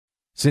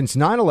Since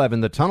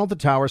 9/11, the Tunnel to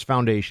Towers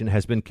Foundation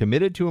has been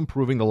committed to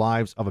improving the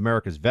lives of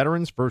America's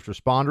veterans, first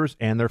responders,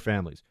 and their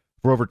families.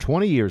 For over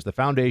 20 years, the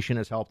foundation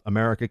has helped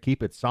America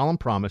keep its solemn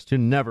promise to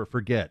never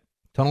forget.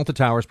 Tunnel to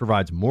Towers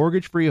provides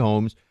mortgage-free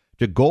homes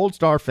to Gold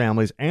Star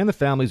families and the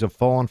families of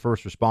fallen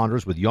first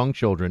responders with young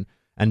children,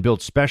 and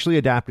builds specially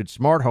adapted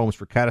smart homes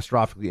for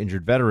catastrophically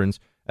injured veterans,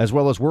 as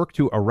well as work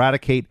to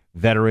eradicate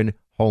veteran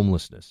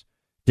homelessness.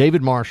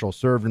 David Marshall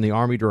served in the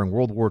Army during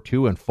World War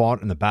II and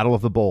fought in the Battle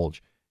of the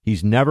Bulge.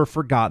 He's never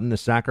forgotten the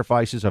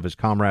sacrifices of his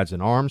comrades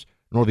in arms,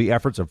 nor the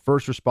efforts of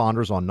first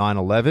responders on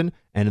 9/11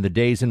 and in the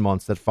days and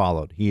months that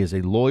followed. He is a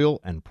loyal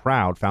and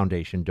proud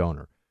foundation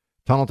donor.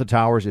 Tunnel to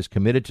Towers is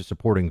committed to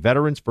supporting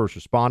veterans, first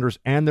responders,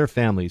 and their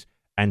families,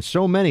 and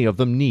so many of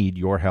them need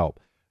your help.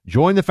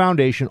 Join the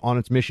foundation on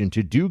its mission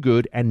to do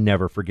good and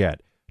never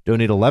forget.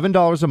 Donate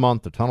 $11 a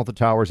month to Tunnel to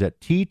Towers at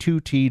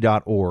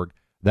T2T.org.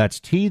 That's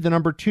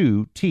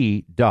T2T.org.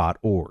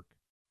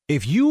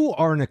 If you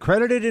are an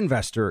accredited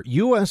investor,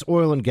 U.S.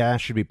 oil and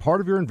gas should be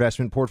part of your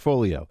investment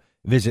portfolio.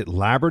 Visit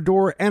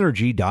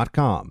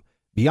LabradorEnergy.com.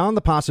 Beyond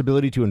the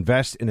possibility to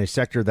invest in a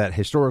sector that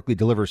historically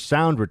delivers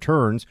sound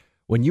returns,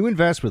 when you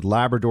invest with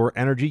Labrador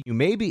Energy, you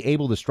may be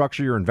able to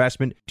structure your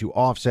investment to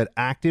offset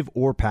active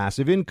or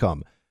passive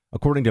income.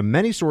 According to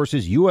many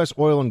sources, U.S.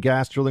 oil and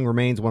gas drilling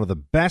remains one of the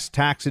best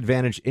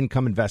tax-advantaged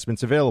income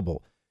investments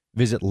available.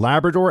 Visit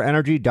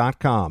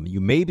LabradorEnergy.com. You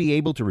may be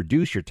able to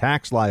reduce your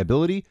tax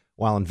liability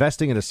while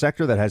investing in a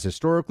sector that has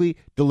historically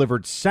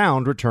delivered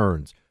sound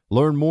returns.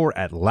 Learn more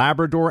at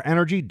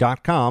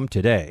LabradorEnergy.com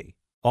today.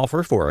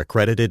 Offer for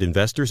accredited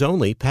investors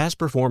only. Past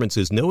performance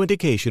is no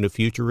indication of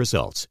future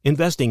results.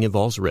 Investing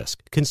involves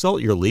risk.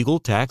 Consult your legal,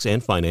 tax,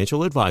 and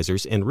financial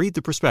advisors and read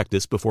the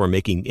prospectus before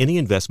making any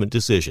investment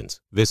decisions.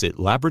 Visit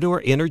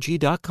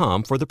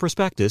LabradorEnergy.com for the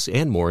prospectus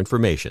and more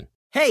information.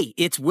 Hey,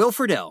 it's Will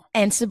Friedle.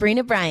 And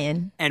Sabrina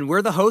Bryan. And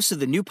we're the hosts of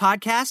the new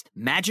podcast,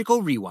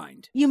 Magical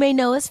Rewind. You may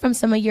know us from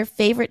some of your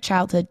favorite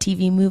childhood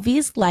TV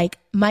movies like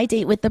My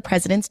Date with the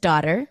President's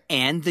Daughter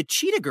and the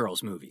Cheetah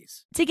Girls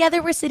movies.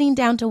 Together, we're sitting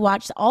down to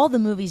watch all the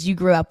movies you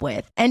grew up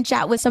with and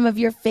chat with some of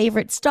your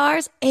favorite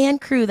stars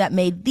and crew that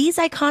made these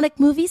iconic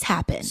movies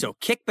happen. So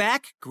kick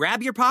back,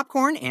 grab your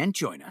popcorn, and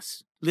join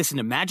us. Listen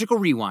to Magical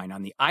Rewind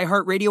on the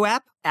iHeartRadio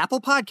app,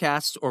 Apple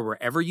Podcasts, or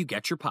wherever you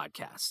get your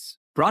podcasts.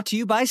 Brought to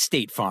you by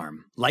State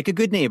Farm. Like a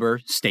good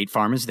neighbor, State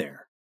Farm is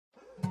there.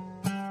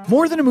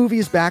 More Than a Movie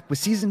is back with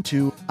Season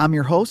 2. I'm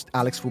your host,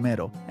 Alex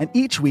Fumero. And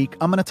each week,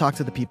 I'm going to talk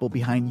to the people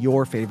behind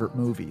your favorite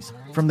movies.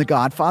 From The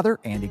Godfather,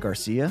 Andy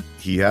Garcia.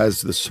 He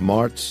has the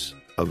smarts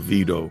of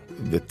Vito,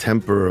 the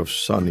temper of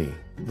Sonny,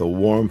 the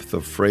warmth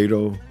of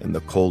Fredo, and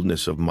the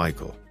coldness of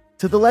Michael.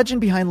 To the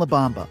legend behind La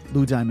Bamba,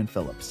 Lou Diamond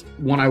Phillips.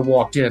 When I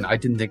walked in, I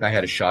didn't think I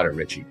had a shot at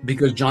Richie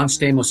because John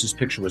Stamos'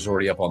 picture was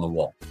already up on the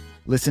wall.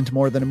 Listen to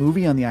More Than a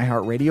Movie on the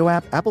iHeartRadio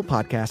app, Apple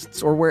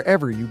Podcasts, or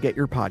wherever you get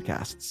your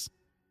podcasts.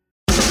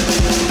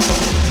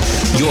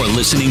 You're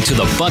listening to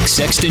the Buck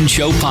Sexton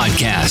Show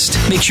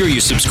podcast. Make sure you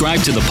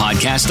subscribe to the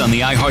podcast on the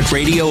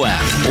iHeartRadio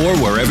app or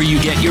wherever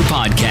you get your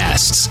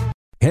podcasts.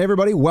 Hey,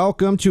 everybody.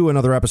 Welcome to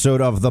another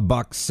episode of the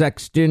Buck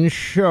Sexton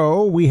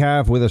Show. We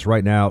have with us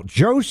right now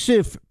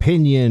Joseph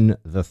Pinion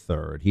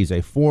III. He's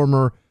a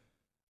former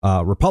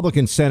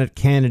Republican Senate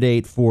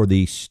candidate for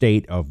the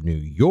state of New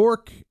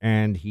York,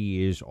 and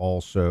he is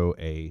also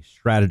a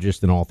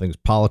strategist in all things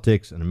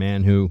politics and a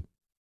man who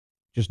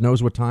just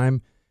knows what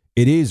time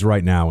it is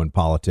right now in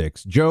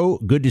politics. Joe,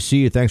 good to see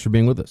you. Thanks for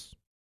being with us.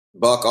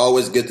 Buck,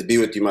 always good to be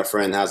with you, my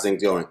friend. How's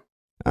things going?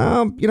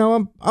 I'm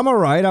all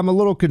right. I'm a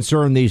little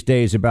concerned these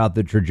days about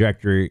the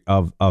trajectory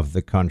of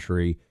the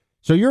country.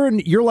 So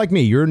you're like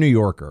me. You're a New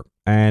Yorker,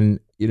 and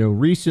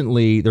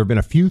recently there have been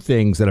a few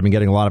things that have been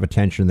getting a lot of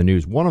attention in the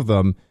news. One of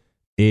them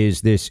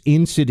is this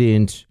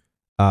incident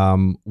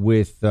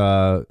with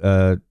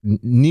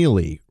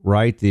Neely,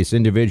 right? This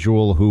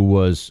individual who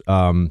was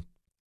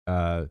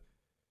grabbed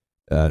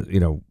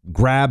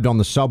on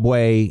the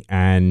subway,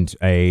 and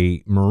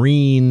a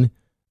Marine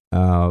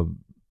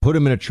put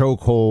him in a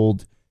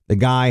chokehold. The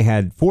guy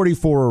had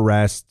 44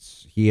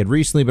 arrests. He had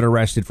recently been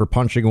arrested for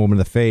punching a woman in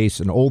the face,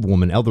 an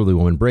elderly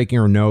woman, breaking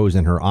her nose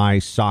and her eye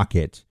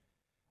socket.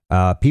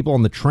 People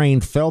on the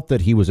train felt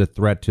that he was a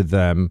threat to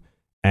them,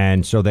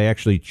 and so they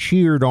actually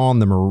cheered on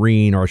the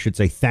Marine, or I should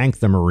say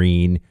thanked the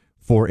Marine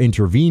for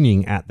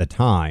intervening at the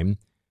time.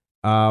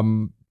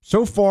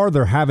 So far,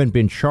 there haven't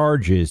been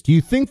charges. Do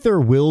you think there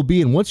will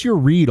be, and what's your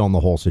read on the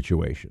whole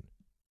situation?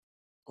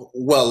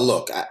 Well,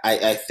 look,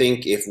 I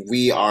think if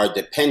we are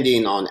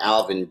depending on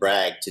Alvin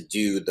Bragg to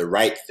do the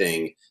right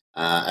thing,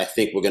 I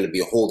think we're going to be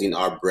holding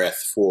our breath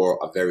for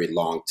a very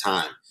long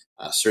time.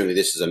 Certainly,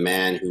 this is a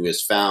man who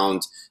has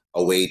found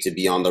a way to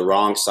be on the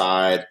wrong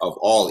side of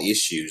all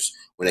issues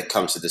when it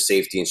comes to the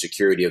safety and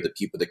security of the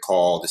people that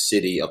call the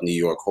city of New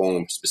York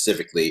home,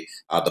 specifically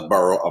the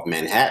borough of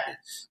Manhattan.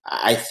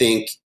 I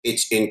think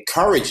it's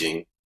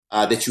encouraging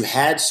that you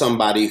had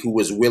somebody who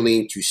was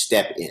willing to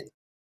step in.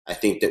 I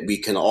think that we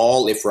can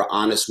all, if we're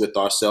honest with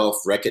ourselves,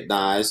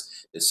 recognize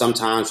that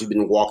sometimes we've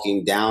been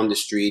walking down the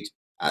street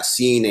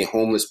seeing a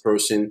homeless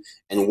person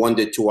and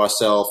wonder to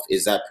ourselves,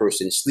 is that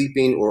person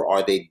sleeping or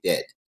are they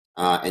dead?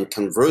 And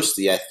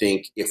conversely, I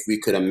think if we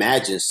could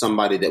imagine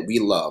somebody that we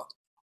loved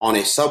on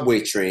a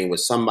subway train with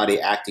somebody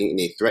acting in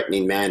a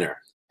threatening manner,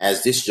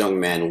 as this young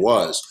man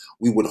was,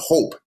 we would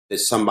hope that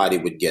somebody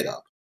would get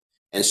up.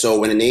 And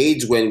so in an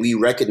age when we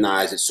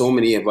recognize that so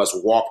many of us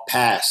walk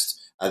past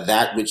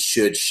that which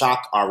should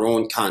shock our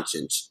own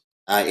conscience,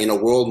 in a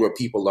world where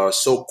people are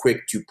so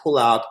quick to pull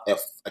out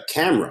a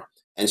camera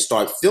and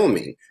start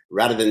filming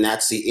rather than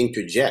actually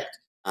interject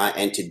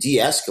and to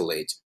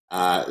de-escalate,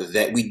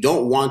 that we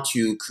don't want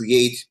to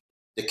create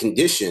the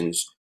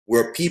conditions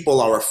where people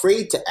are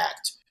afraid to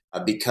act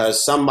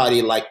because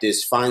somebody like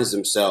this finds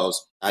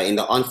themselves in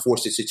the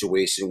unfortunate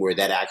situation where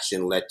that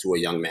action led to a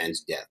young man's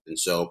death. And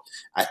so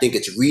I think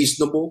it's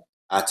reasonable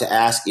to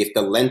ask if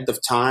the length of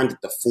time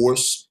that the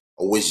force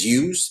was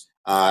used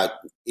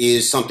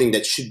is something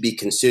that should be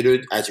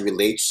considered as it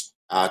relates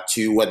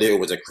to whether it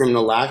was a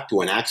criminal act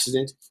or an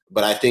accident.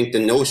 But I think the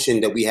notion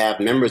that we have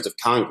members of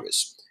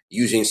Congress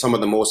using some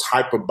of the most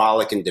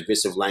hyperbolic and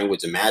divisive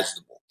language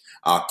imaginable,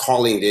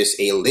 calling this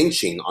a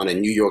lynching on a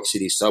New York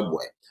City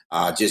subway,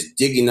 just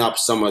digging up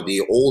some of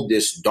the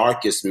oldest,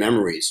 darkest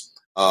memories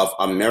of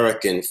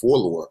American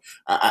folklore.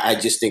 I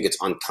just think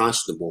it's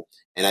unconscionable.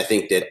 And I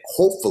think that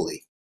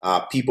hopefully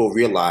people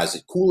realize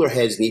that cooler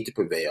heads need to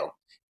prevail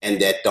and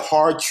that the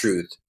hard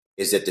truth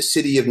is that the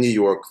city of New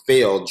York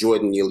failed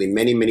Jordan Neely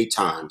many, many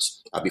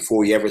times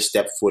before he ever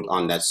stepped foot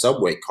on that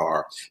subway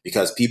car,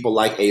 because people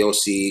like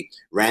AOC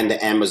ran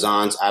the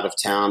Amazons out of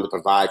town to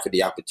provide for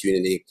the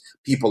opportunity.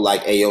 People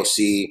like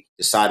AOC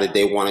decided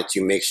they wanted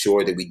to make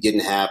sure that we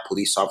didn't have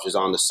police officers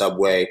on the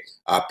subway.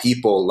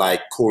 People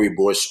like Cori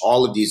Bush,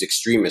 all of these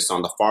extremists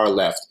on the far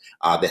left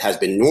that has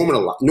been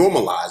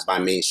normalized by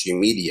mainstream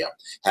media,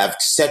 have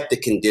set the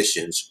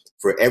conditions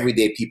for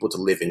everyday people to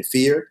live in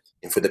fear,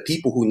 and for the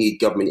people who need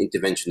government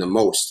intervention the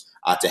most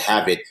to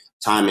have it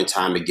time and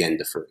time again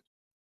deferred.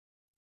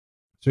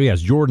 So yes,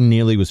 Jordan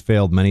Neely was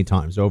failed many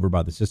times over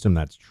by the system.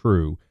 That's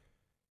true.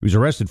 He was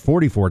arrested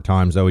 44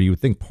 times, though. You would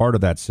think part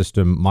of that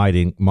system might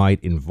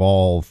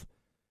involve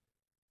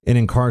an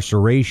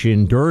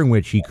incarceration during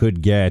which he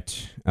could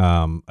get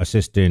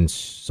assistance,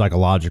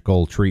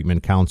 psychological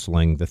treatment,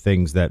 counseling, the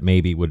things that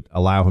maybe would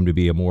allow him to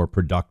be a more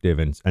productive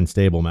and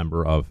stable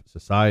member of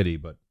society.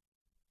 But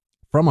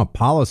from a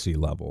policy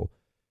level,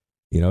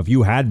 if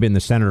you had been the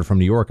senator from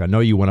New York, I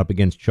know you went up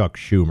against Chuck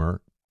Schumer.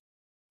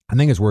 I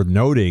think it's worth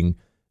noting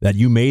that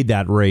you made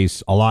that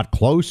race a lot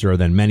closer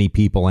than many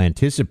people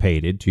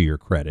anticipated, to your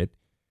credit.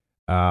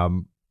 But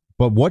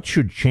what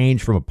should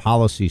change from a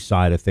policy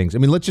side of things? I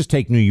mean, let's just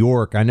take New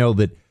York. I know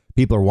that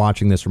people are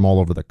watching this from all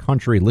over the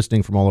country,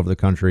 listening from all over the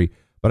country,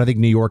 but I think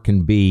New York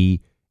can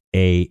be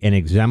an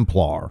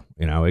exemplar.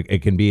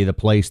 It can be the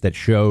place that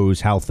shows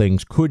how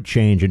things could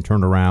change and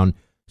turn around,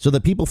 so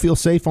that people feel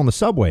safe on the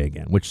subway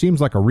again, which seems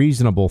like a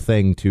reasonable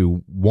thing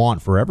to want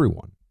for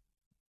everyone.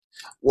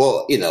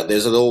 Well,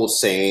 there's an old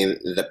saying,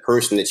 the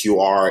person that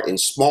you are in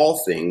small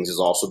things is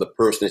also the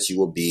person that you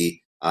will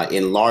be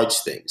in large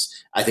things.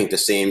 I think the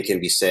same can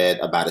be said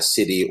about a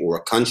city or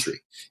a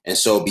country. And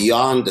so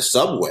beyond the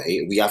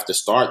subway, we have to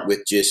start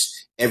with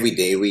just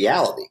everyday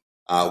reality.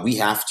 We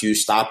have to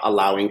stop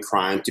allowing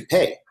crime to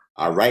pay.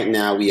 Right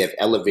now, we have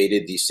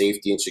elevated the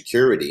safety and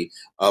security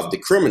of the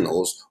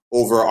criminals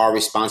over our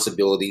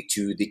responsibility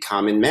to the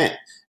common man.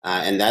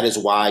 And that is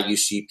why you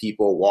see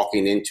people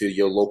walking into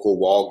your local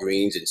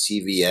Walgreens and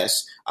CVS,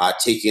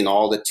 taking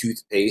all the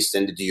toothpaste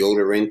and the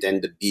deodorant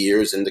and the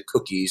beers and the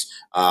cookies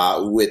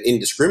with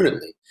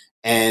indiscriminately.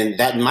 And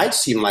that might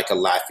seem like a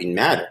laughing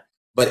matter,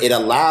 but it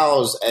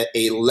allows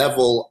a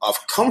level of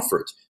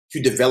comfort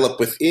to develop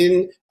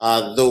within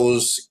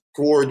those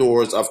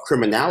corridors of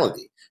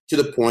criminality, to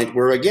the point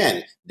where,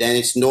 again, then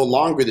it's no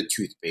longer the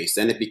toothpaste.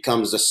 Then it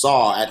becomes the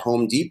saw at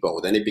Home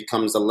Depot. Then it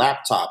becomes the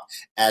laptop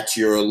at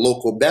your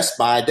local Best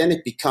Buy. Then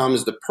it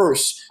becomes the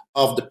purse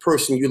of the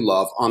person you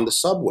love on the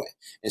subway.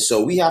 And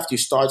so we have to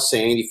start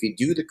saying, if you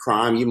do the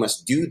crime, you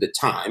must do the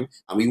time.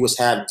 And we must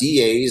have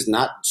DAs,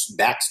 not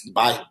backed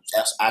by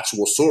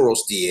actual Soros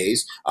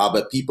DAs,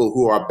 but people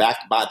who are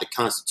backed by the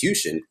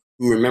Constitution,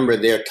 who remember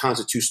their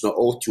constitutional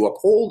oath to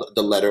uphold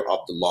the letter of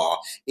the law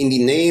in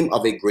the name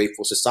of a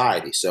grateful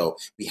society. So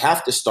we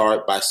have to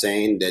start by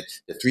saying that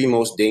the three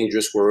most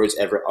dangerous words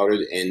ever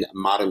uttered in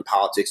modern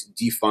politics,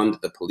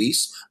 defund the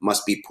police,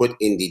 must be put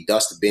in the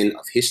dustbin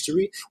of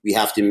history. We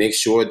have to make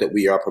sure that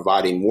we are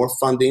providing more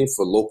funding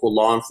for local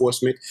law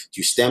enforcement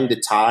to stem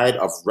the tide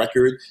of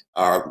record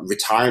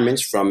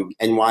retirements from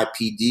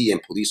NYPD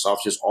and police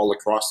officers all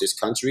across this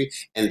country.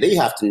 And they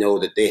have to know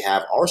that they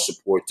have our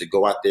support to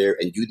go out there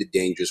and do the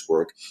dangerous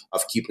work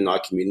of keeping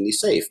our community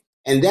safe.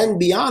 And then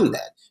beyond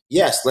that,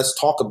 yes, let's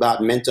talk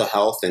about mental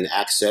health and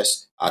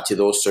access to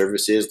those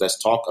services.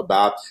 Let's talk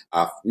about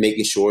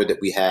making sure that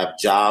we have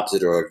jobs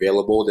that are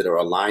available, that are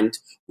aligned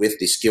with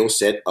the skill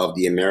set of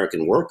the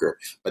American worker.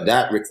 But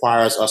that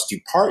requires us to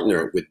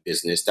partner with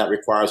business. That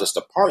requires us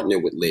to partner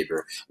with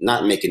labor,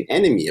 not make an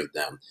enemy of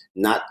them,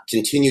 not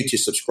continue to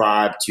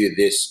subscribe to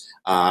this,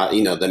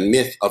 the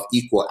myth of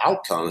equal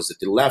outcomes that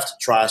the left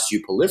tries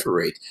to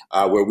proliferate,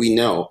 where we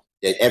know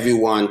that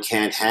everyone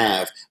can't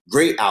have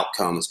great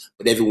outcomes,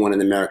 but everyone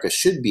in America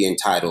should be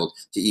entitled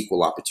to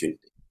equal opportunity.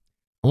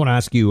 I want to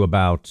ask you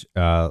about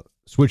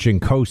switching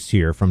coasts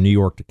here from New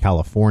York to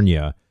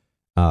California.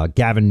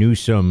 Gavin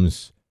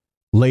Newsom's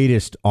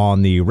latest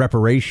on the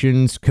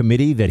reparations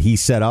committee that he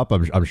set up.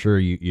 I'm sure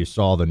you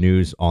saw the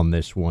news on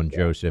this one,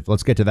 Joseph.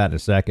 Let's get to that in a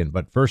second.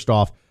 But first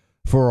off,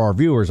 for our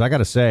viewers, I got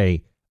to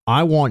say,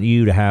 I want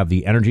you to have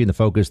the energy and the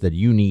focus that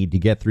you need to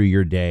get through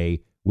your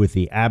day with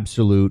the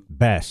absolute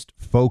best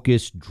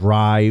focus,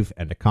 drive,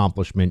 and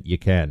accomplishment you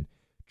can.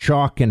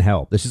 Chalk can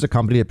help. This is a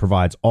company that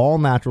provides all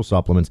natural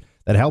supplements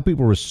that help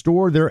people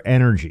restore their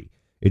energy.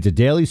 It's a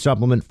daily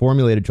supplement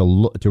formulated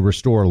to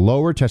restore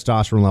lower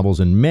testosterone levels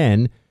in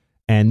men.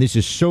 And this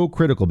is so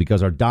critical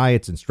because our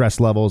diets and stress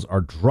levels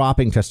are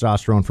dropping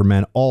testosterone for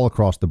men all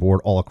across the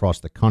board, all across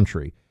the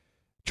country.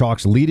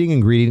 Chalk's leading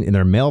ingredient in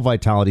their male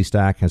vitality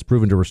stack has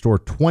proven to restore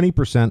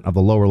 20% of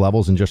the lower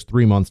levels in just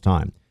 3 months'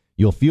 time.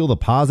 You'll feel the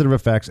positive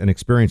effects and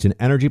experience an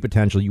energy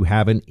potential you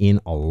haven't in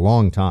a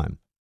long time.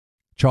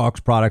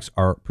 Chalk's products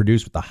are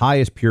produced with the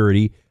highest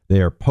purity.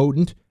 They are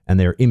potent and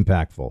they're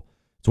impactful.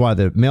 That's why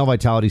the Male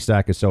Vitality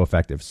Stack is so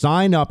effective.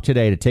 Sign up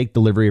today to take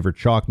delivery of your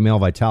Chalk Male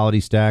Vitality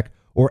Stack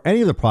or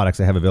any of the products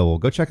they have available.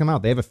 Go check them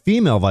out. They have a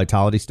female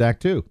Vitality Stack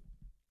too.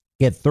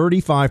 Get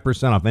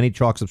 35% off any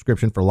Chalk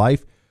subscription for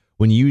life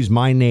when you use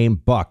my name,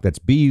 Buck. That's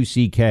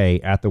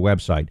BUCK at the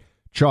website.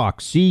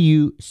 Chalk,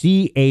 CHOQ.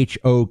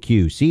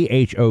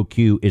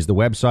 CHOQ is the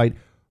website.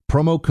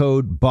 Promo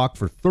code BUCK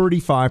for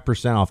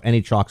 35% off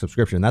any Chalk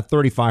subscription. That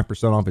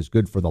 35% off is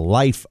good for the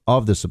life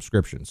of the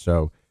subscription.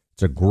 So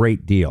it's a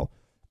great deal.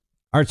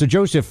 All right, so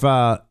Joseph,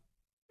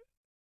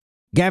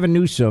 Gavin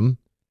Newsom,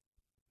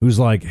 who's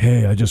like,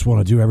 hey, I just want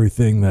to do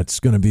everything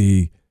that's going to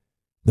be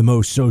the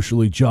most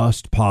socially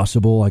just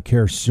possible. I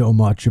care so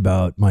much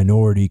about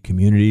minority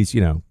communities.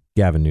 You know,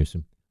 Gavin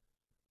Newsom.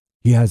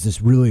 He has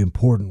this really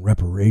important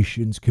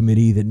reparations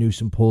committee that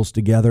Newsom pulls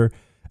together.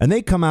 And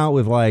they come out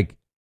with like,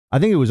 I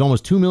think it was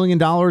almost $2 million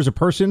a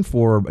person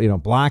for,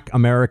 Black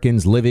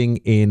Americans living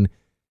in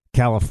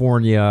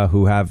California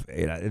who have,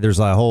 there's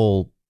a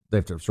whole, they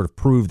have to sort of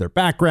prove their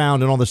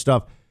background and all this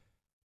stuff.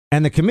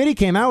 And the committee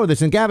came out with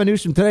this. And Gavin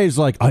Newsom today is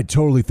like, I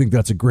totally think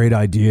that's a great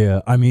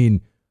idea. I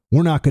mean,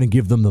 we're not going to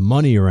give them the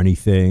money or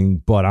anything,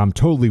 but I'm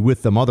totally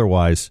with them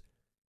otherwise.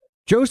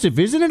 Joseph,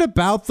 isn't it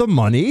about the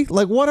money?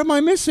 Like, what am I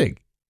missing?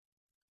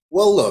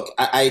 Well, look,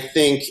 I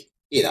think,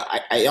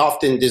 I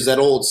often, there's that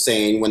old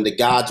saying, when the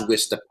gods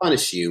wish to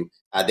punish you,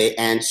 they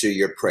answer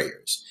your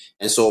prayers.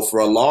 And so for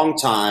a long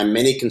time,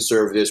 many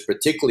conservatives,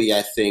 particularly,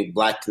 I think,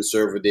 Black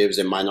conservatives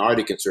and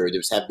minority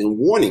conservatives, have been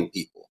warning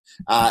people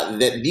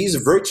that these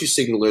virtue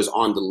signalers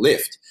on the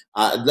left,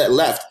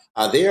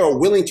 they are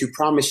willing to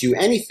promise you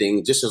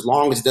anything just as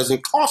long as it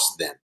doesn't cost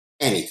them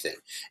anything.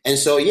 And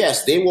so,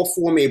 yes, they will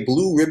form a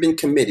blue ribbon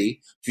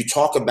committee to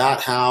talk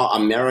about how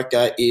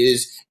America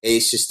is a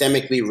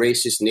systemically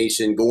racist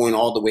nation going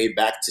all the way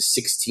back to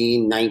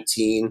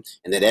 1619,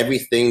 and that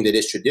everything that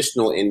is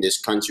traditional in this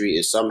country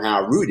is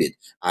somehow rooted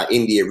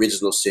in the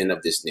original sin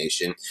of this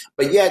nation.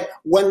 But yet,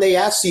 when they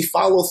actually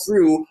follow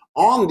through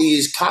on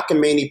these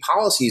cockamamie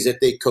policies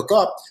that they cook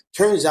up,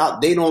 turns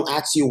out they don't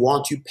actually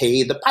want to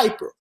pay the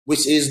piper,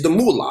 which is the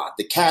moolah,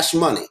 the cash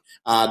money,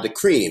 the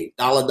cream,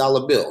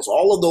 dollar bills,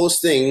 all of those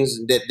things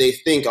that they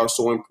think are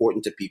so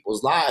important to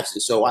people's lives.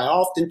 And so I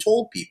often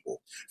told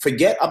people,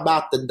 forget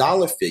about the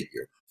dollar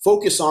figure.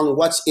 Focus on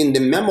what's in the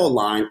memo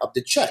line of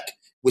the check,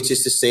 which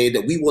is to say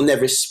that we will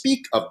never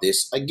speak of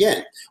this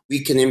again.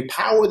 We can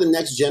empower the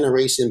next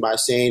generation by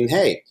saying,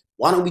 hey,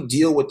 why don't we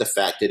deal with the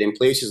fact that in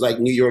places like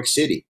New York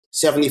City,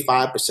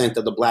 75%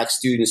 of the Black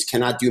students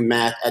cannot do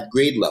math at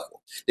grade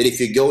level. That if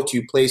you go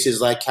to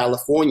places like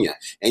California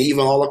and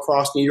even all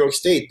across New York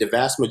State, the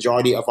vast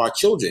majority of our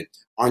children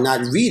are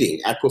not reading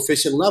at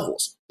proficient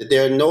levels. That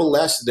there are no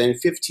less than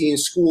 15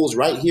 schools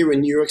right here in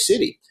New York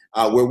City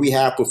where we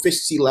have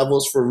proficiency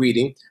levels for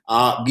reading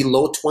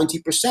below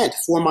 20%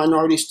 for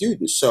minority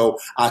students. So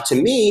to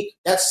me,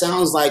 that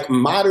sounds like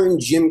modern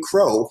Jim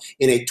Crow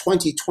in a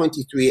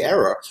 2023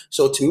 era.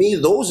 So to me,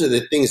 those are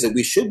the things that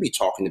we should be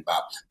talking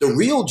about. The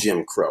real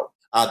Jim Crow.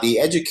 The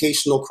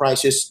educational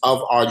crisis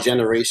of our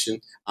generation,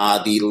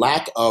 the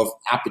lack of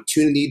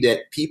opportunity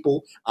that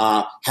people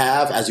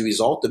have as a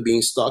result of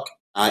being stuck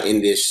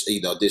in this,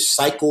 this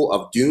cycle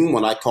of doom,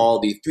 what I call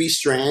the three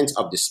strands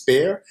of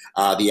despair,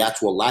 the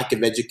actual lack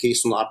of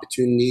educational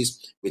opportunities,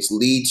 which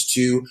leads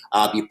to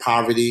the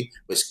poverty,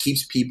 which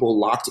keeps people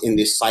locked in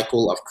this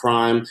cycle of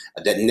crime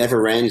that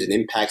never ends and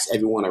impacts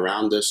everyone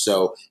around us.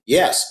 So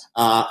yes,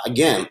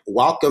 again,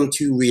 welcome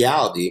to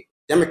reality.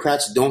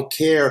 Democrats don't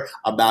care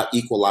about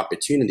equal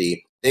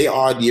opportunity. They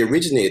are the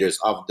originators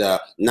of the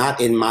not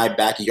in my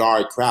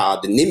backyard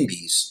crowd, the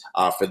NIMBYs,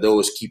 for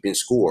those keeping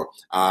score.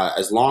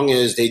 As long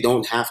as they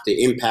don't have to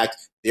impact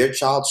their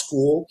child's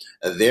school,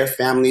 their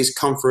family's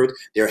comfort,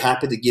 they're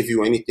happy to give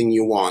you anything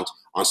you want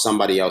on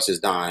somebody else's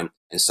dime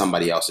and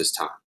somebody else's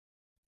time.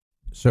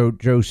 So,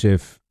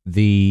 Joseph,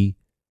 the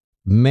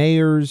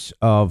mayors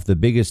of the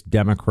biggest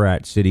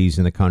Democrat cities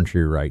in the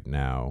country right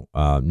now,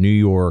 New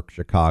York,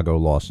 Chicago,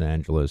 Los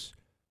Angeles,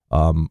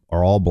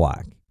 are all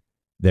black.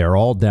 They're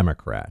all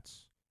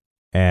Democrats,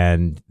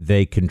 and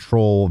they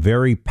control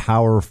very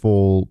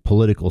powerful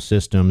political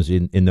systems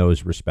in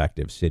those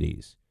respective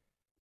cities.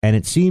 And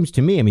it seems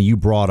to me, I mean, you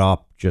brought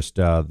up just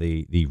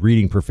the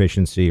reading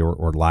proficiency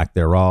or lack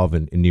thereof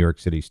in New York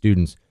City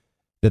students,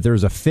 that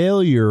there's a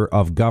failure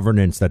of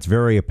governance that's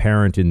very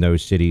apparent in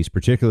those cities,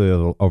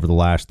 particularly over the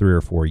last 3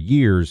 or 4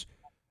 years,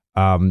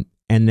 and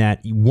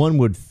that one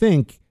would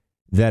think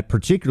that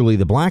particularly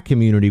the black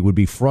community would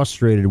be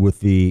frustrated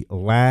with the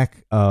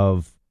lack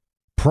of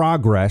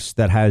progress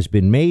that has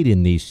been made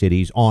in these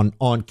cities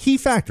on key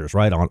factors,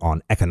 right?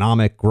 On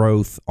economic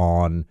growth,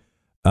 on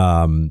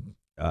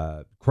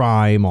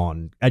crime,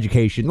 on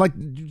education, like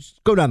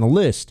just go down the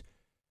list.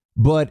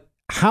 But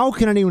how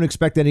can anyone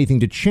expect anything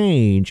to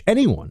change,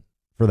 anyone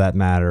for that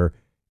matter,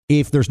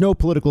 if there's no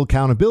political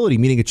accountability,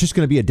 meaning it's just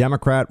going to be a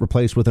Democrat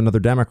replaced with another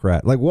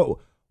Democrat? Like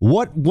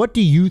what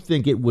do you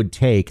think it would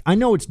take? I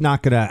know it's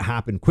not going to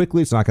happen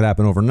quickly. It's not going to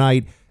happen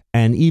overnight.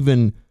 And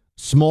even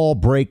small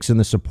breaks in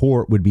the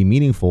support would be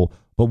meaningful.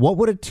 But what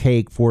would it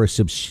take for a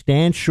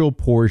substantial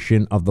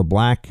portion of the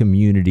black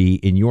community,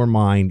 in your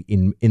mind,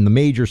 in the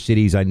major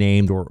cities I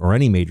named, or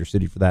any major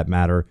city for that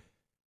matter,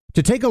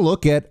 to take a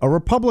look at a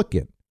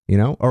Republican,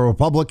 a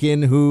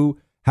Republican who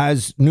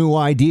has new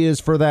ideas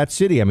for that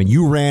city? I mean,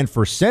 you ran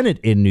for Senate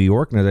in New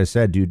York, and as I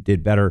said, you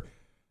did better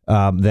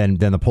than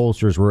the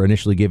pollsters were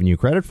initially giving you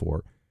credit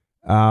for.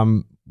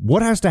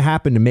 What has to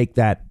happen to make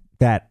that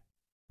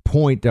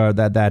point,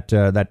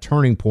 that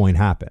turning point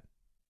happen?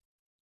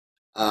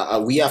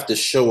 We have to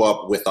show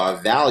up with our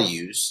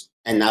values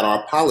and not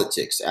our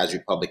politics as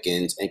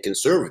Republicans and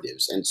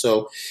conservatives. And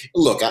so,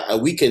 look,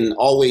 we can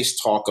always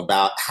talk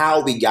about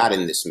how we got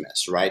in this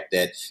mess, right?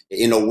 That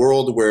in a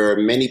world where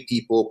many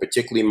people,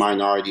 particularly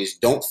minorities,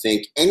 don't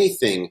think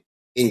anything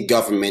in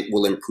government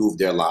will improve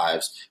their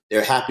lives,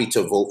 they're happy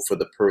to vote for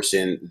the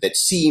person that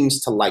seems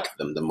to like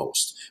them the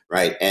most,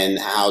 right? And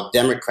how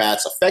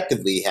Democrats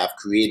effectively have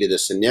created a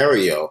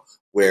scenario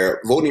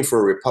where voting for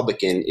a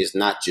Republican is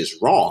not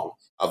just wrong.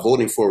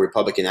 Voting for a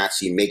Republican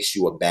actually makes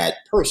you a bad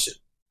person.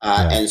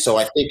 And so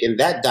I think in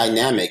that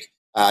dynamic,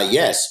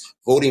 yes,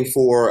 voting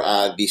for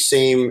the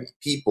same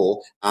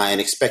people and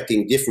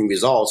expecting different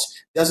results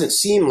doesn't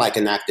seem like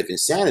an act of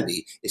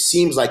insanity. It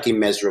seems like a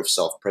measure of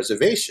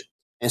self-preservation.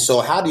 And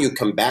so how do you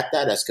combat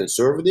that as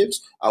conservatives?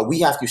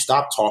 We have to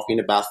stop talking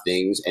about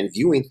things and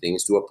viewing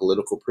things through a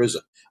political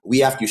prism. We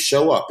have to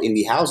show up in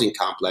the housing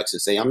complex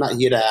and say, I'm not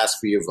here to ask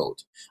for your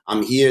vote.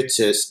 I'm here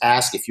to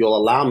ask if you'll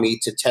allow me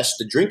to test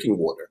the drinking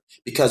water,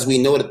 because we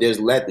know that there's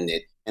lead in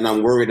it, and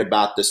I'm worried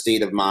about the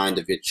state of mind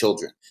of your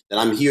children. That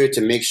I'm here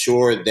to make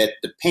sure that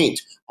the paint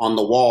on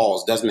the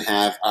walls doesn't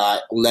have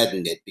lead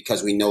in it,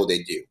 because we know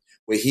they do.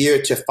 We're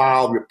here to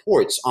file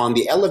reports on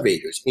the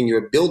elevators in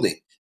your building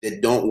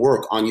that don't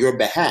work on your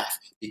behalf,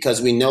 because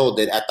we know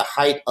that at the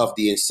height of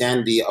the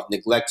insanity of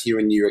neglect here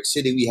in New York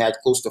City, we had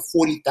close to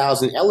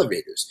 40,000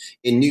 elevators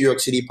in New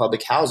York City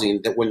public housing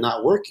that were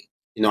not working.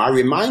 I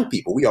remind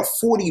people we are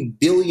 $40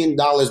 billion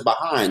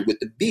behind with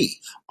the B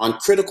on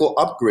critical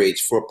upgrades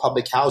for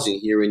public housing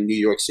here in New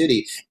York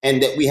City,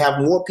 and that we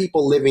have more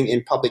people living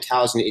in public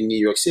housing in New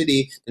York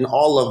City than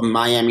all of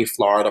Miami,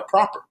 Florida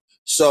proper.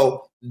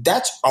 So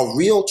that's a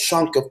real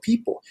chunk of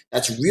people.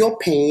 That's real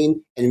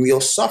pain and real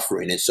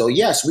suffering. And so,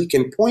 yes, we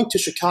can point to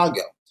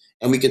Chicago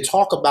and we can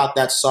talk about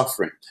that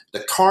suffering,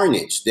 the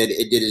carnage that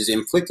it is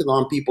inflicted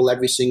on people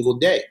every single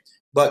day.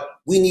 But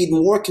we need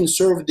more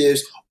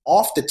conservatives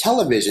off the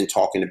television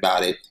talking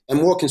about it, and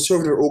more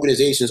conservative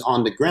organizations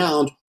on the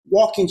ground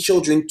walking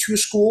children to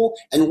school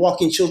and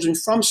walking children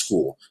from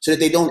school, so that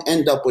they don't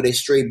end up with a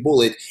stray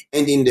bullet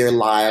ending their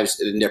lives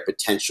and their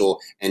potential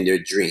and their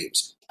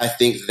dreams. I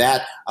think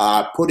that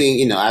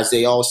putting, as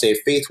they all say,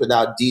 faith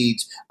without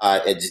deeds,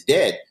 it's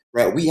dead,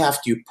 right? We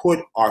have to put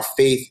our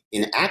faith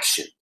in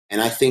action. And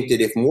I think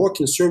that if more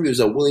conservatives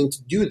are willing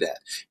to do that,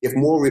 if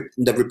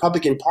the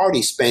Republican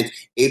Party spent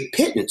a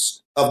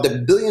pittance of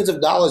the billions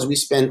of dollars we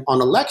spend on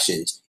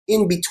elections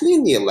in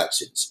between the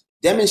elections,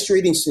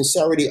 demonstrating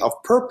sincerity of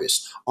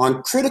purpose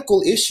on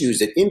critical issues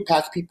that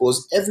impact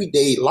people's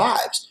everyday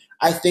lives,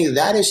 I think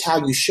that is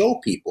how you show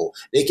people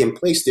they can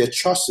place their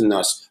trust in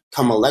us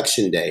come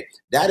election day.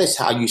 That is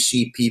how you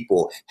see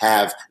people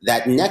have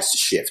that next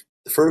shift.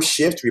 The first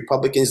shift,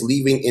 Republicans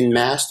leaving en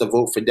masse to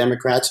vote for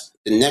Democrats.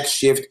 The next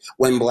shift,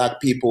 when Black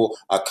people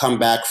come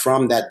back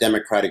from that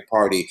Democratic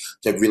Party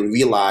to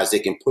realize they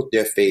can put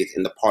their faith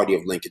in the party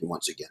of Lincoln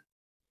once again.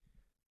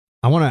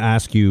 I want to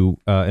ask you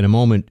in a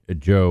moment,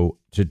 Joe,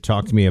 to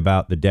talk to me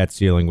about the debt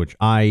ceiling, which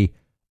I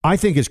I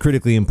think it's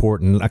critically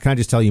important. I can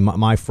just tell you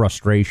my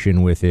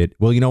frustration with it.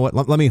 Well, you know what?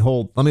 Let me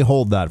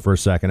hold that for a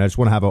second. I just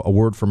want to have a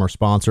word from our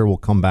sponsor. We'll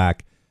come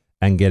back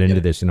and get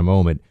into this in a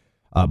moment.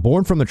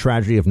 Born from the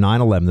tragedy of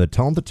 9/11, the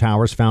Tunnel to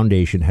Towers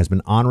Foundation has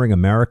been honoring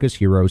America's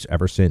heroes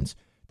ever since.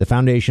 The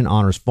foundation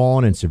honors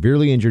fallen and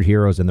severely injured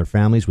heroes and their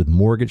families with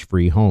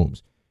mortgage-free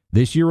homes.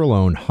 This year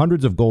alone,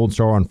 hundreds of Gold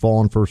Star and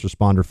fallen first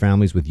responder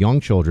families with young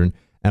children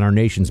and our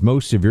nation's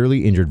most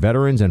severely injured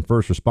veterans and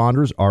first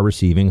responders are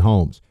receiving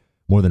homes.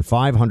 More than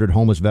 500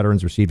 homeless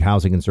veterans received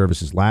housing and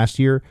services last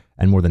year,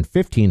 and more than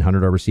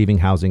 1,500 are receiving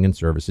housing and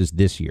services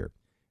this year.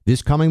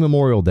 This coming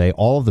Memorial Day,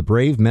 all of the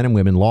brave men and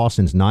women lost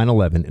since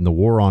 9/11 in the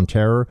War on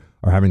Terror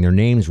are having their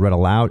names read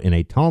aloud in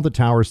a Tunnel to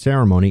Towers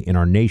ceremony in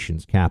our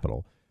nation's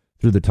capital.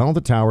 Through the Tunnel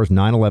to Towers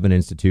 9/11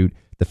 Institute,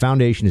 the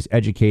foundation is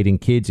educating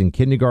kids in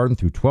kindergarten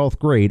through 12th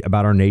grade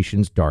about our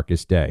nation's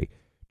darkest day.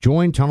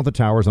 Join Tunnel to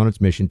Towers on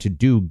its mission to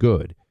do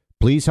good.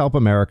 Please help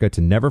America to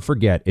never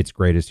forget its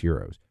greatest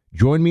heroes.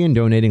 Join me in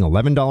donating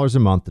 $11 a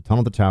month to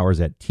Tunnel to Towers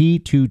at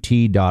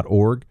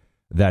T2T.org.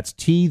 That's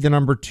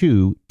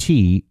T2T.org.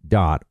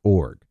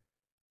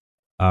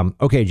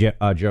 Okay,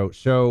 Joe.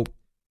 So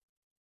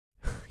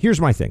here's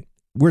my thing.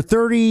 We're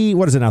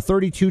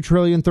 32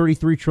 trillion,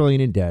 33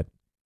 trillion in debt.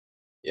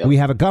 Yep. We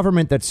have a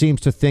government that seems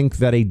to think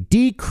that a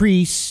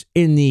decrease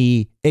in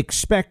the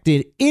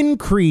expected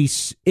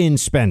increase in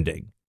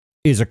spending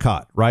is a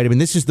cut, right? I mean,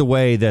 this is the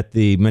way that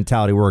the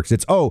mentality works.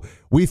 It's,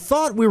 we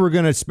thought we were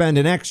going to spend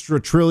an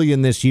extra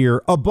trillion this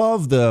year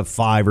above the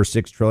 5 or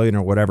 6 trillion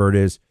or whatever it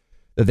is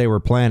that they were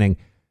planning.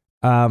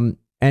 And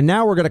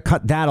now we're going to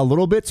cut that a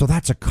little bit. So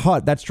that's a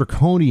cut. That's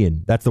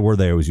draconian. That's the word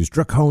they always use,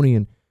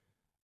 draconian.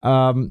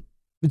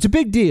 It's a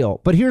big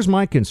deal. But here's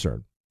my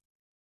concern.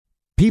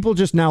 People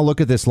just now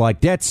look at this like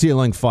debt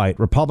ceiling fight.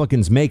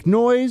 Republicans make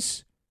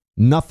noise.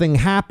 Nothing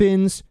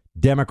happens.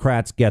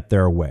 Democrats get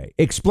their way.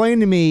 Explain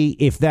to me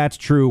if that's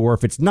true, or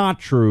if it's not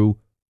true,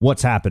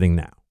 what's happening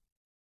now?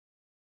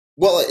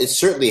 Well, it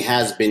certainly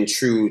has been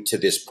true to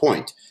this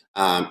point.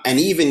 And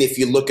even if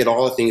you look at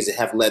all the things that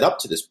have led up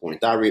to this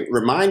point, I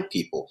remind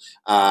people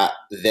that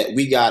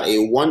we got a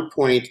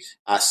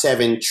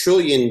 $1.7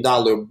 trillion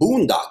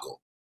boondoggle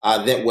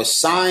that was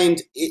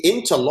signed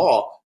into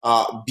law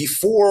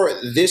before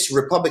this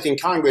Republican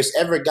Congress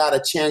ever got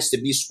a chance to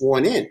be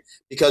sworn in,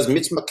 because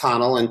Mitch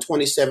McConnell and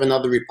 27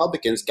 other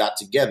Republicans got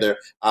together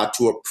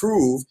to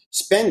approve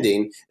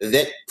spending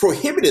that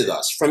prohibited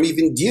us from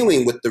even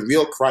dealing with the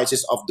real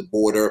crisis of the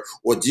border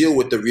or deal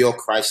with the real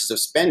crisis of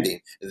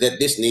spending that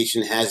this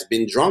nation has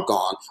been drunk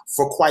on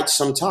for quite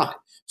some time.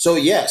 So,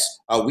 yes,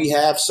 we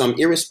have some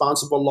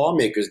irresponsible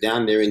lawmakers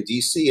down there in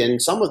D.C., and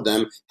some of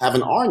them have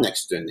an R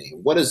next to their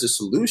name. What is the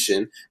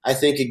solution? I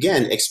think,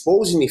 again,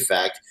 exposing the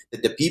fact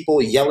that the people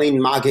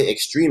yelling MAGA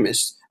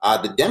extremists,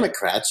 the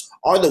Democrats,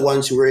 are the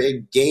ones who are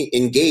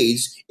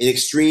engaged in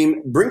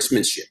extreme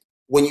brinksmanship.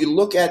 When you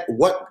look at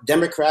what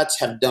Democrats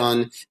have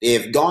done, they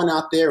have gone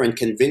out there and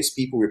convinced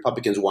people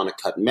Republicans want to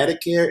cut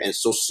Medicare and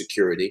Social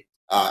Security.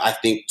 I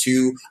think,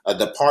 too,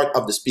 the part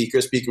of the Speaker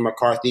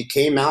McCarthy,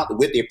 came out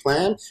with a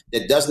plan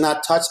that does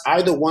not touch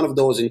either one of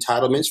those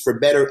entitlements, for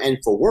better and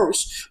for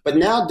worse. But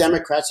now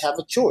Democrats have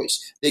a choice.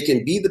 They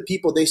can be the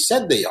people they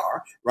said they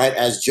are, right?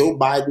 As Joe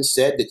Biden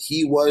said that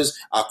he was,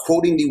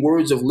 quoting the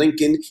words of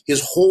Lincoln,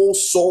 his whole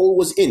soul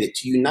was in it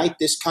to unite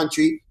this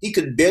country. He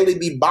could barely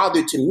be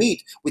bothered to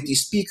meet with the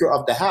Speaker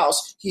of the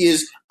House. He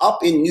is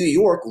up in New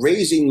York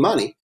raising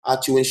money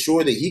to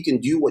ensure that he can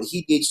do what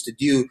he needs to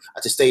do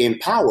to stay in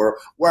power,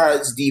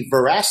 whereas the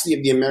veracity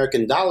of the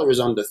American dollar is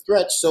under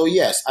threat. So,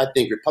 yes, I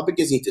think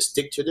Republicans need to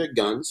stick to their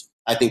guns.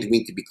 I think we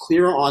need to be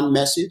clearer on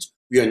message.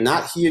 We are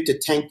not here to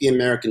tank the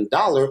American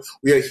dollar.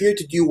 We are here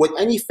to do what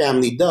any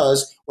family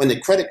does when the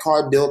credit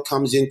card bill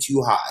comes in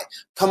too high.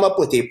 Come up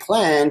with a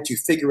plan to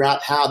figure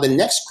out how the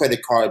next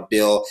credit card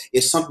bill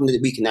is something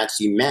that we can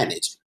actually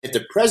manage. If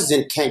the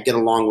president can't get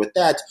along with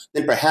that,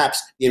 then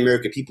perhaps the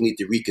American people need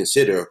to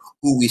reconsider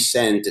who we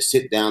send to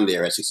sit down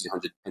there at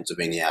 1600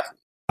 Pennsylvania Avenue.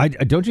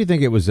 Don't you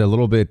think it was a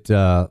little bit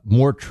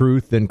more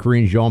truth than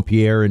Karine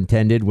Jean-Pierre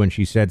intended when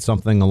she said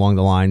something along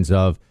the lines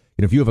of,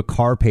 if you have a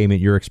car payment,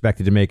 you're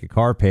expected to make a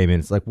car payment.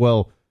 It's like,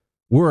 well,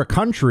 we're a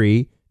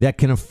country that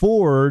can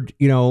afford,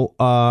 a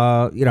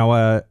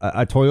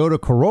Toyota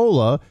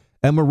Corolla,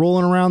 and we're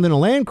rolling around in a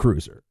Land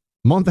Cruiser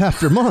month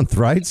after month,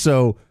 right?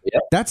 So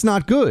that's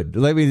not good.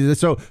 I mean,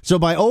 so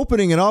by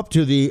opening it up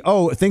to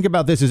think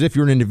about this as if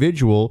you're an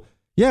individual.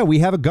 Yeah, we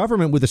have a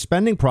government with a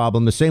spending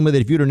problem, the same way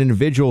that if you're an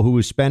individual who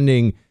is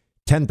spending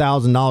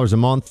 $10,000 a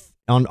month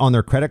on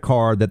their credit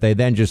card that they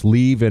then just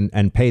leave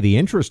and pay the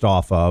interest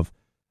off of,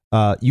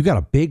 you got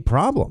a big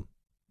problem.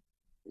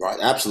 Right.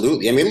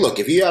 Absolutely. I mean, look,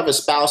 if you have a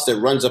spouse that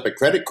runs up a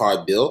credit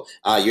card bill,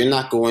 you're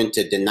not going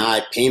to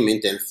deny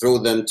payment and throw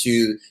them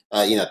to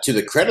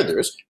the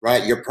creditors.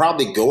 Right. You're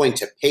probably going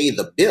to pay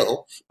the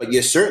bill, but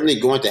you're certainly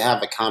going to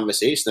have a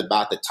conversation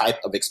about the type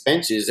of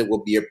expenses that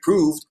will be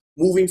approved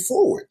moving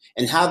forward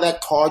and how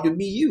that card would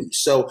be used.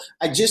 So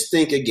I just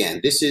think, again,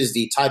 this is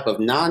the type of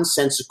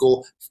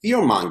nonsensical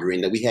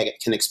fear-mongering that we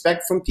can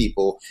expect from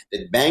people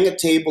that bang a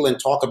table and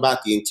talk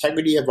about the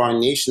integrity of our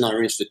nation,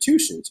 our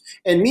institutions.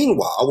 And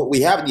meanwhile, what we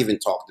haven't even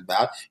talked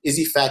about is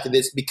the fact that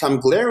it's become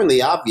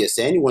glaringly obvious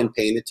to anyone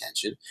paying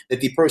attention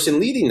that the person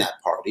leading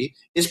that party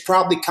is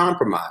probably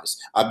compromised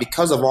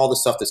because of all the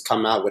stuff that's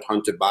come out with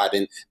Hunter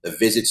Biden, the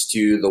visits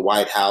to the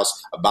White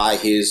House by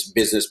his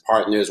business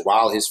partners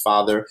while his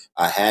father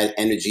had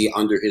energy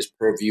under his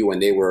purview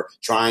and they were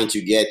trying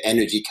to get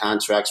energy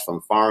contracts from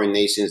foreign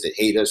nations that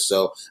hate us.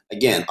 So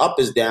again,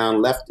 up is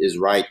down, left is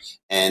right.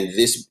 And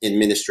this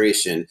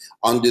administration,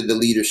 under the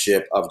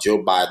leadership of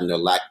Joe Biden or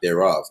lack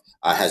thereof,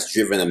 has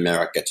driven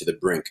America to the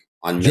brink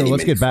on many. Joe,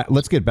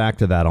 let's get back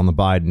to that on the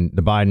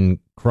Biden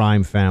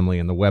crime family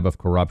and the web of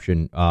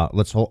corruption.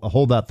 Let's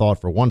hold that thought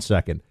for 1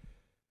 second.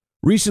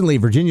 Recently,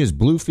 Virginia's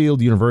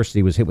Bluefield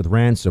University was hit with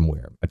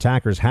ransomware.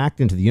 Attackers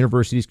hacked into the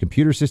university's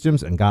computer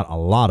systems and got a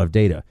lot of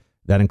data.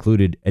 That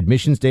included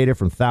admissions data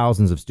from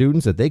thousands of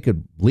students that they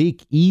could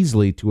leak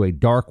easily to a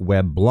dark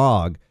web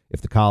blog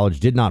if the college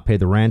did not pay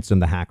the ransom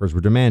the hackers were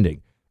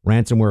demanding.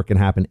 Ransomware can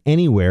happen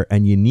anywhere,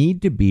 and you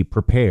need to be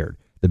prepared.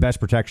 The best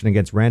protection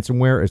against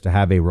ransomware is to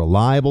have a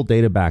reliable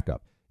data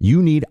backup.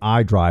 You need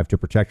iDrive to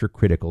protect your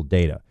critical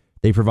data.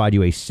 They provide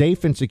you a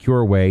safe and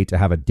secure way to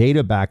have a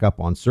data backup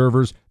on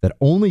servers that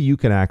only you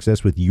can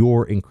access with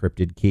your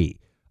encrypted key.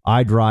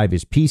 iDrive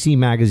is PC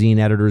Magazine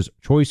Editor's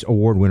Choice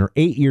Award winner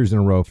 8 years in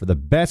a row for the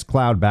best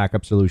cloud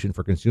backup solution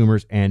for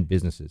consumers and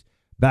businesses.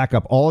 Back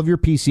up all of your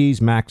PCs,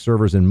 Mac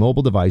servers, and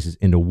mobile devices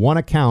into one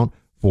account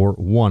for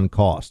one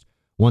cost.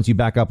 Once you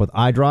back up with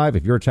iDrive,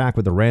 if you're attacked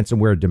with a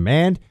ransomware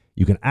demand,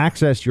 you can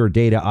access your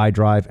data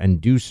iDrive and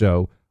do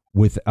so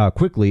with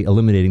quickly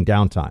eliminating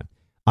downtime.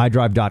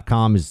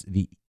 iDrive.com is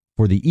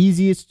for the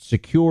easiest,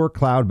 secure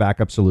cloud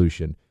backup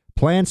solution.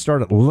 Plans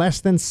start at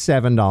less than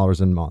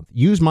 $7 a month.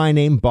 Use my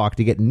name, Buck,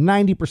 to get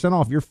 90%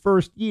 off your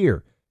first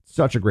year.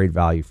 Such a great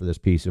value for this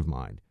peace of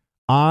mind.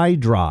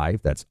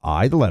 iDrive, that's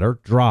I, the letter,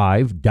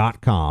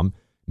 drive.com.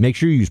 Make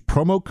sure you use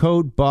promo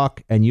code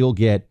Buck and you'll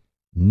get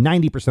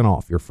 90%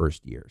 off your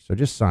first year. So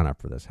just sign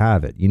up for this.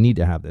 Have it. You need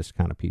to have this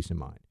kind of peace of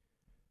mind.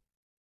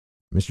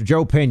 Mr.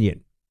 Joe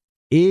Pinion,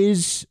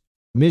 is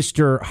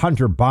Mr.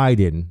 Hunter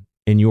Biden,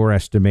 in your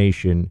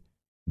estimation,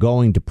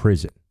 going to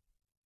prison?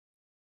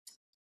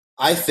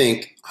 I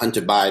think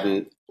Hunter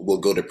Biden will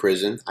go to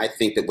prison. I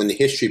think that when the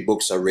history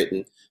books are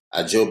written,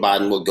 Joe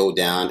Biden will go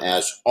down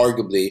as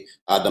arguably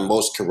the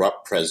most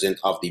corrupt president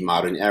of the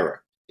modern era.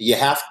 You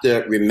have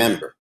to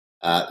remember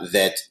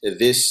that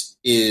this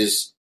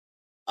is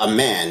a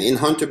man in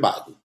Hunter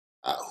Biden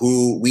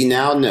who we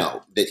now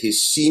know that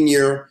his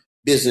senior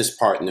business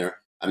partner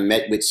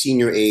met with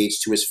senior aides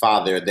to his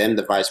father, then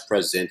the vice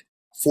president,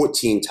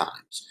 14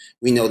 times.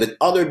 We know that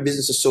other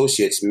business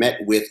associates met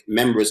with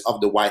members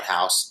of the White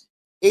House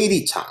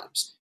 80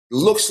 times.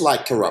 Looks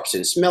like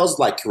corruption, smells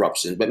like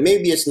corruption, but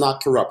maybe it's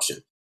not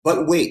corruption.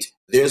 But wait,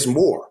 there's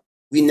more.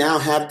 We now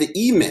have the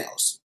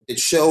emails that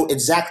show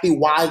exactly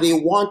why they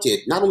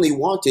not only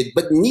wanted,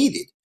 but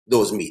needed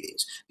those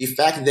meetings. The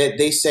fact that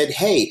they said,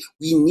 hey,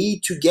 we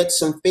need to get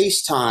some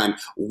FaceTime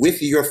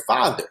with your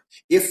father.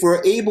 If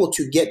we're able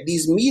to get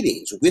these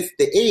meetings with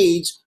the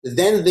aides,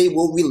 then they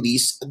will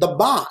release the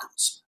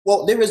bonds.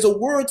 Well, there is a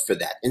word for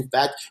that. In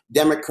fact,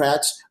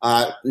 Democrats,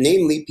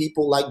 namely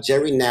people like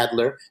Jerry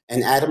Nadler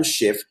and Adam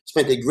Schiff,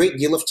 spent a great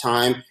deal of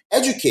time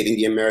educating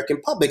the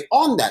American public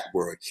on that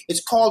word.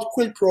 It's called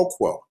quid pro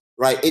quo,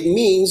 right? It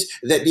means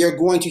that they're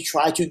going to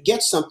try to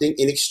get something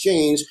in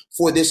exchange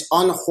for this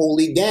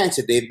unholy dance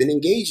that they've been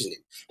engaging in.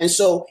 And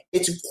so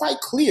it's quite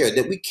clear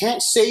that we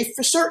can't say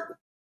for certain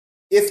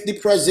if the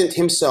president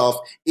himself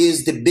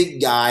is the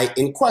big guy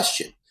in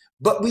question.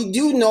 But we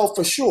do know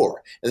for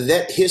sure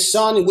that his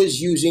son was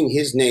using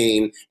his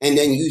name and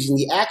then using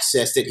the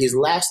access that his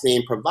last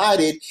name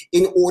provided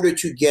in order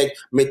to get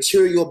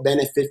material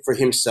benefit for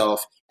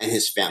himself and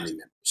his family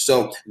members.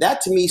 So that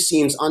to me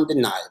seems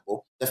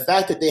undeniable. The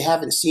fact that they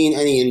haven't seen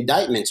any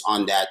indictments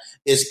on that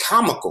is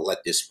comical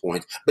at this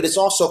point, but it's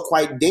also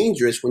quite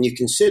dangerous when you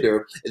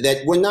consider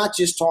that we're not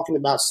just talking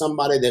about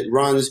somebody that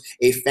runs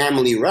a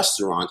family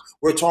restaurant.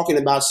 We're talking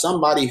about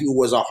somebody who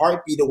was a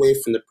heartbeat away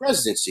from the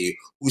presidency,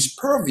 whose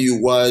purview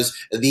was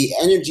the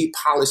energy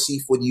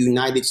policy for the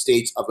United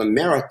States of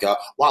America,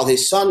 while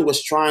his son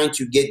was trying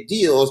to get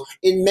deals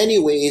in many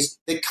ways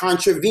that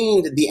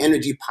contravened the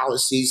energy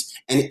policies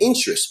and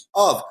interests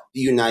of the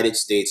United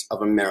States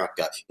of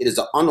America. It is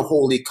an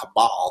unholy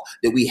cabal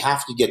that we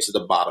have to get to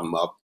the bottom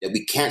of, that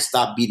we can't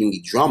stop beating the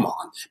drum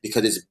on,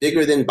 because it's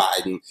bigger than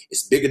Biden,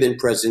 it's bigger than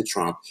President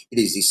Trump. It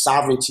is the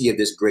sovereignty of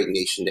this great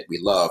nation that we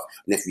love.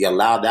 And if we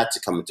allow that to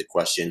come into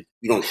question,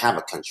 we don't have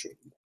a country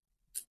anymore.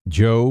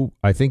 Joe,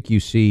 I think you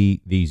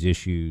see these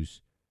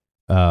issues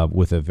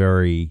with a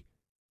very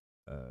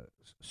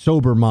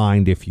sober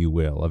mind, if you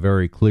will, a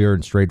very clear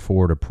and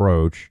straightforward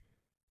approach.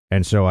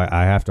 And so I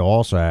have to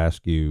also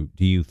ask you,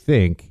 do you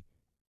think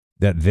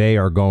that they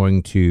are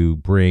going to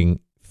bring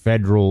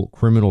federal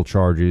criminal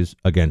charges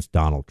against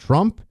Donald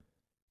Trump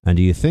And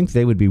do you think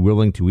they would be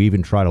willing to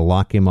even try to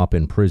lock him up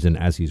in prison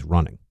as he's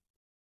running?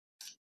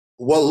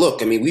 Well,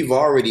 look, I mean, we've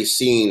already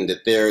seen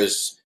that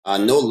there's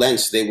no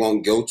lengths they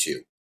won't go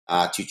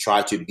to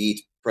try to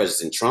beat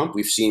President Trump.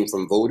 We've seen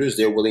from voters,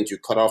 they're willing to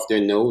cut off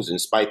their nose and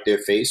spite their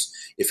face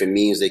if it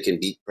means they can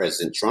beat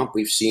President Trump.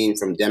 We've seen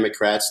from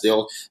Democrats,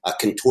 they'll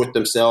contort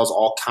themselves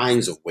all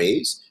kinds of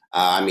ways.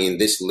 I mean,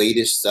 this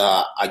latest,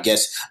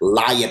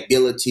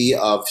 liability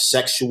of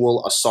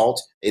sexual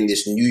assault in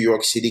this New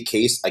York City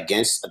case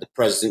against the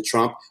President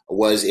Trump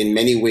was in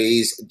many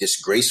ways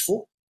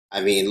disgraceful.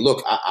 I mean,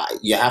 look,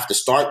 you have to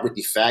start with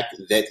the fact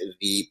that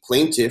the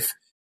plaintiff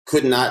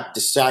could not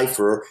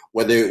decipher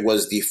whether it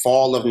was the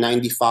fall of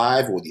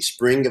 95 or the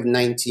spring of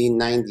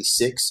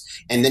 1996.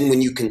 And then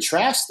when you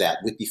contrast that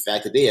with the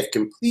fact that they have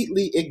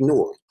completely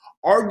ignored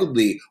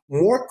arguably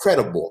more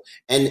credible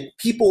and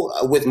people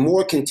with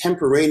more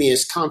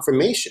contemporaneous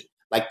confirmation,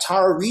 like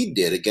Tara Reid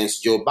did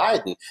against Joe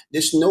Biden,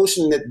 this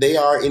notion that they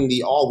are in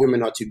the all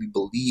women are to be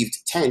believed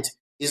tent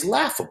is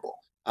laughable.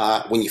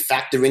 When you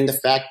factor in the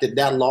fact that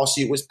that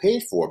lawsuit was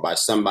paid for by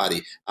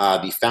somebody,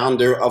 the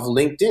founder of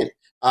LinkedIn,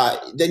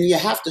 then you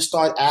have to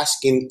start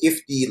asking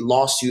if the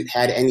lawsuit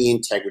had any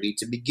integrity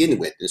to begin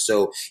with. And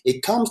so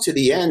it comes to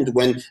the end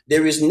when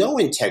there is no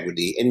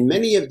integrity in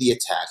many of the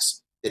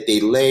attacks that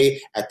they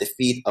lay at the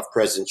feet of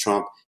President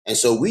Trump. And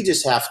so we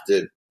just have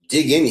to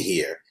dig in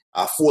here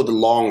for the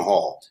long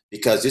haul,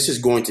 because this is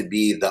going to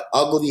be the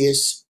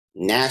ugliest,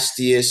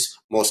 nastiest,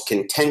 most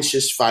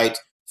contentious fight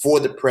for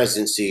the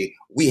presidency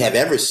we have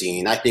ever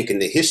seen, I think, in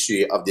the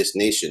history of this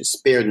nation,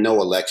 spared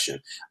no election.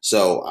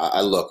 So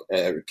look,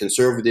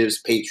 conservatives,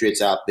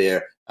 patriots out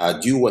there,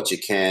 do what you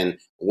can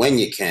when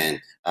you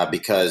can,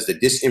 because the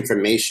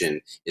disinformation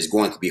is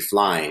going to be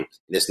flying.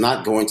 And it's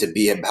not going to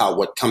be about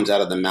what comes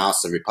out of the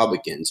mouths of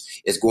Republicans.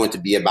 It's going to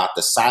be about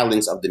the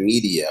silence of the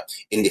media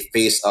in the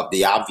face of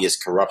the obvious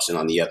corruption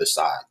on the other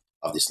side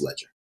of this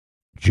ledger.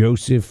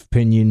 Joseph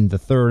Pinion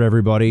III,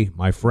 everybody,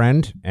 my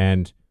friend,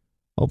 and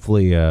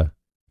hopefully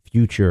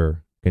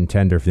future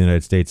contender for the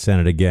United States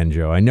Senate again,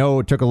 Joe. I know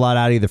it took a lot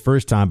out of you the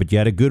first time, but you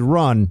had a good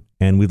run,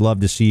 and we'd love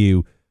to see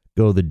you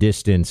go the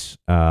distance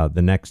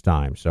the next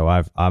time. So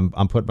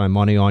I'm putting my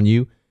money on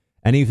you.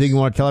 Anything you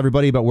want to tell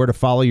everybody about where to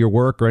follow your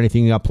work or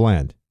anything you got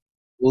planned?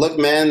 Look,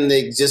 man,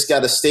 they just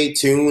got to stay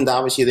tuned.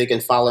 Obviously, they can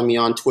follow me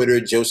on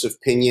Twitter,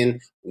 Joseph Pinion,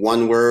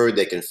 one word.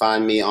 They can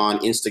find me on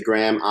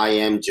Instagram. I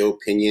am Joe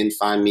Pinion.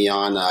 Find me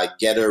on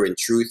Getter and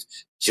Truth.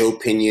 Joe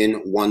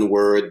Pinion, one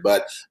word.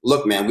 But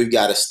look, man, we've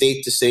got a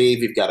state to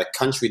save. We've got a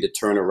country to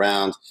turn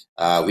around.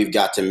 We've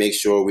got to make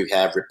sure we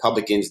have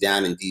Republicans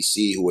down in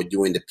D.C. who are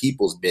doing the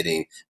people's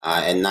bidding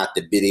and not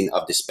the bidding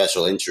of the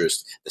special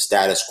interest, the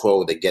status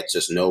quo that gets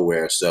us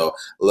nowhere. So,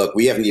 look,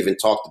 we haven't even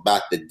talked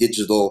about the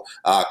digital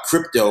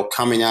crypto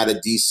coming out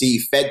of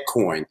D.C.,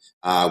 FedCoin,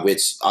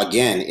 which,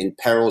 again,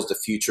 imperils the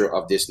future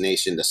of this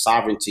nation, the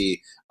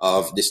sovereignty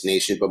of this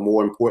nation, but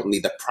more importantly,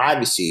 the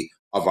privacy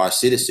of our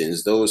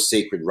citizens, those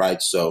sacred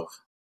rights. So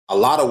a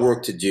lot of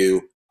work to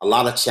do, a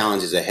lot of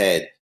challenges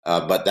ahead,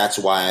 but that's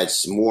why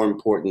it's more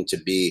important to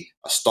be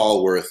a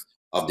stalwart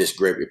of this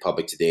great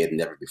republic today than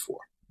ever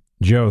before.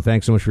 Joe,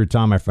 thanks so much for your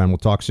time, my friend. We'll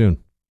talk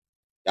soon.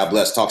 God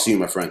bless. Talk soon,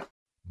 my friend.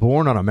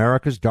 Born on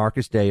America's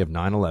darkest day of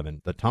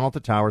 9/11, the Tunnel to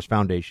Towers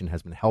Foundation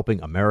has been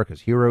helping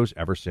America's heroes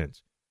ever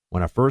since.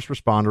 When a first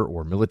responder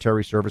or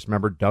military service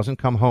member doesn't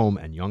come home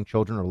and young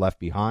children are left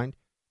behind,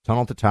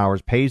 Tunnel to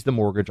Towers pays the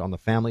mortgage on the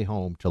family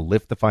home to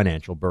lift the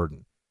financial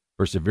burden.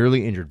 For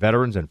severely injured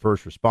veterans and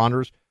first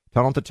responders,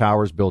 Tunnel to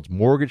Towers builds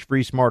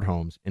mortgage-free smart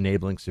homes,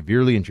 enabling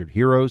severely injured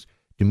heroes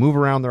to move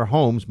around their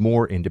homes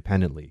more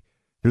independently.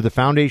 Through the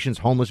Foundation's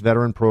Homeless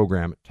Veteran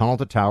Program, Tunnel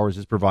to Towers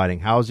is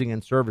providing housing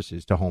and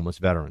services to homeless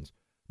veterans.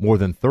 More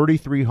than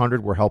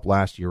 3,300 were helped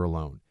last year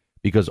alone.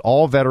 Because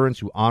all veterans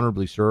who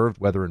honorably served,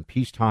 whether in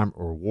peacetime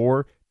or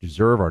war,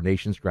 deserve our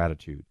nation's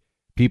gratitude.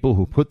 People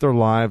who put their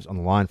lives on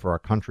the line for our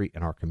country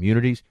and our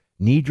communities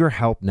need your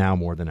help now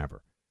more than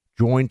ever.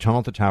 Join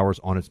Tunnel to Towers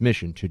on its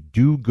mission to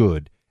do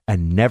good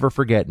and never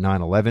forget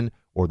 9/11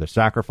 or the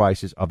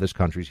sacrifices of this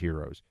country's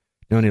heroes.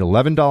 Donate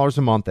 $11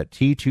 a month at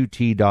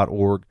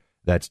T2T.org.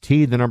 That's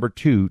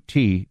T2T.org.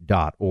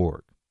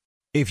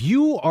 If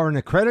you are an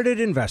accredited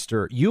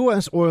investor,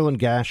 U.S. oil and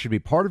gas should be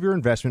part of your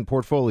investment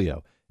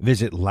portfolio.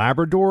 Visit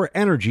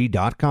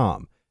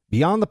LabradorEnergy.com.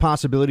 Beyond the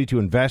possibility to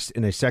invest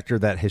in a sector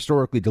that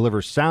historically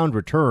delivers sound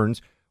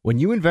returns, when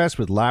you invest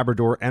with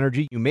Labrador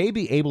Energy, you may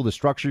be able to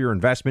structure your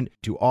investment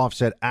to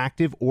offset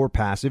active or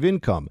passive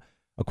income.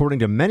 According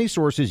to many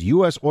sources,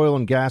 U.S. oil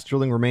and gas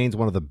drilling remains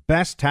one of the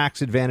best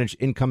tax-advantaged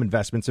income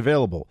investments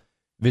available.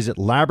 Visit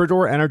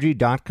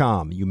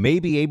LabradorEnergy.com. You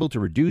may be able to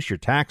reduce your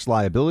tax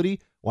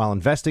liability while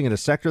investing in a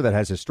sector that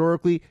has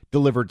historically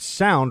delivered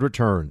sound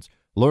returns.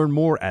 Learn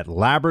more at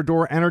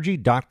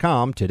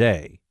LabradorEnergy.com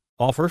today.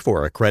 Offer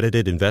for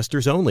accredited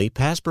investors only.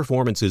 Past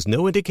performance is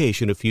no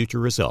indication of future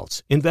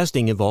results.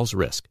 Investing involves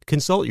risk.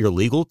 Consult your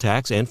legal,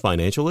 tax, and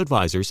financial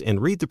advisors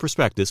and read the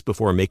prospectus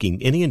before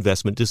making any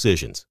investment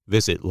decisions.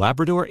 Visit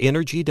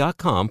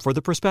LabradorEnergy.com for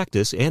the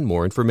prospectus and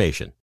more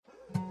information.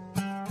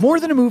 More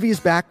Than a Movie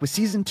is back with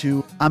Season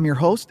 2. I'm your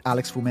host,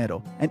 Alex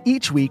Fumero, and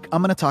each week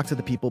I'm going to talk to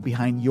the people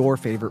behind your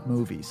favorite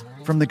movies.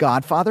 From The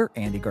Godfather,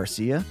 Andy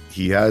Garcia.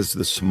 He has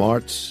the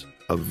smarts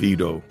of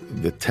Vito,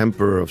 the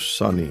temper of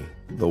Sonny,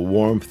 the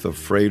warmth of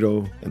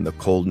Fredo, and the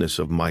coldness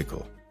of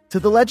Michael. To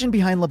the legend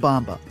behind La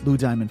Bamba, Lou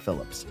Diamond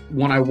Phillips.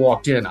 When I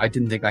walked in, I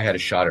didn't think I had a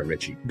shot at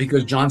Richie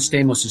because John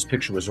Stamos'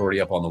 picture was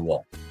already up on the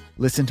wall.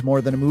 Listen to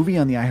More Than a Movie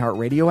on the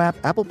iHeartRadio app,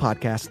 Apple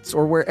Podcasts,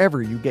 or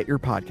wherever you get your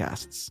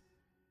podcasts.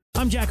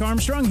 I'm Jack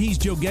Armstrong. He's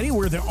Joe Getty.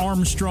 We're the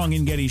Armstrong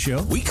and Getty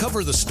Show. We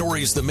cover the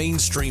stories the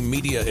mainstream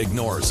media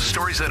ignores. The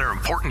stories that are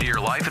important to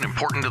your life and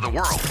important to the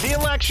world. The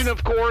election,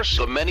 of course.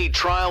 The many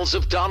trials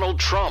of Donald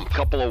Trump.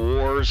 Couple of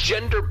wars.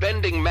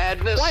 Gender-bending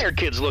madness. Why are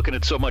kids looking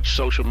at so much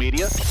social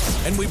media?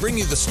 And we bring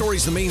you the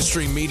stories the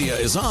mainstream media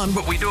is on,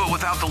 but we do it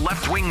without the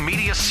left-wing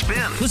media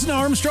spin. Listen to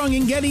Armstrong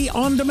and Getty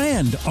on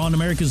demand on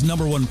America's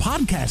 #1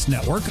 podcast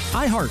network,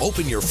 iHeart.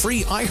 Open your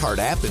free iHeart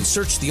app and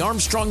search The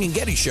Armstrong and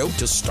Getty Show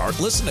to start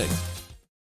listening.